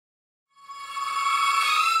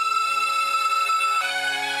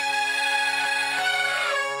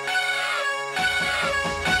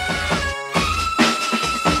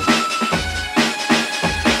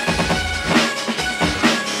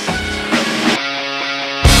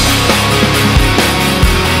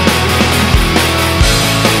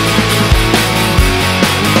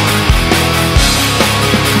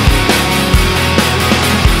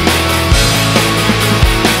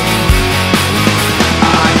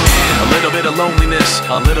loneliness,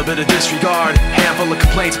 a little bit of disregard, handful of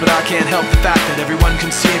complaints, but I can't help the fact that everyone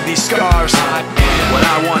can see these scars. What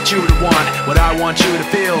I want you to want, what I want you to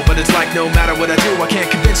feel, but it's like no matter what I do, I can't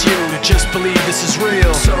convince you to just believe this is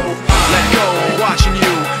real. So let go, watching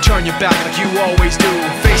you turn your back like you always do,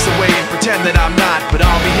 face away and pretend that I'm not, but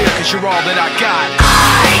I'll be here cause you're all that I got.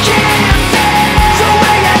 I can't feel the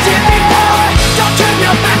way I did before. Don't turn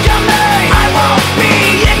your back on me, I won't be